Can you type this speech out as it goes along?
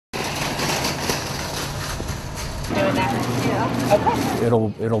doing that. Yeah.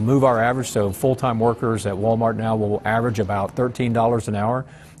 Okay. It'll move our average, so full-time workers at Walmart now will average about $13 an hour,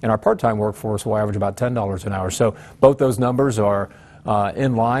 and our part-time workforce will average about $10 an hour. So both those numbers are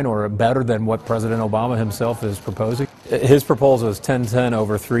in line or better than what President Obama himself is proposing. His proposal is 10-10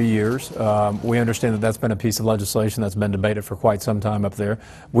 over 3 years. We understand that that's been a piece of legislation that's been debated for quite some time up there.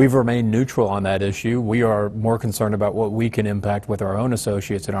 We've remained neutral on that issue. We are more concerned about what we can impact with our own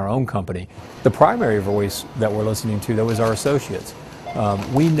associates in our own company. The primary voice that we're listening to, though, is our associates.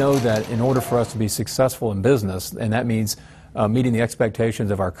 We know that in order for us to be successful in business, and that means meeting the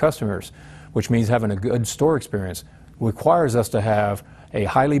expectations of our customers, which means having a good store experience, requires us to have a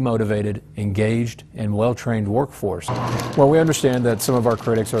highly motivated, engaged, and well-trained workforce. Well, we understand that some of our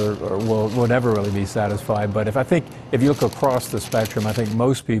critics will never really be satisfied, but if you look across the spectrum, I think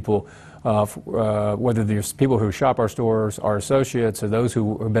most people, whether there's people who shop our stores, our associates, or those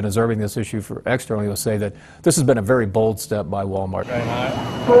who have been observing this issue for externally, will say that this has been a very bold step by Walmart.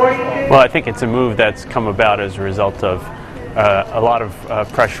 Well, I think it's a move that's come about as a result of a lot of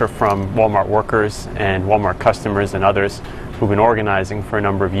pressure from Walmart workers and Walmart customers and others who've been organizing for a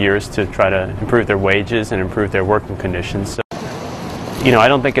number of years to try to improve their wages and improve their working conditions. So, I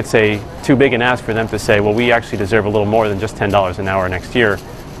don't think it's too big an ask for them to say, well, we actually deserve a little more than just $10 an hour next year.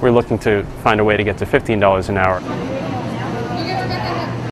 We're looking to find a way to get to $15 an hour.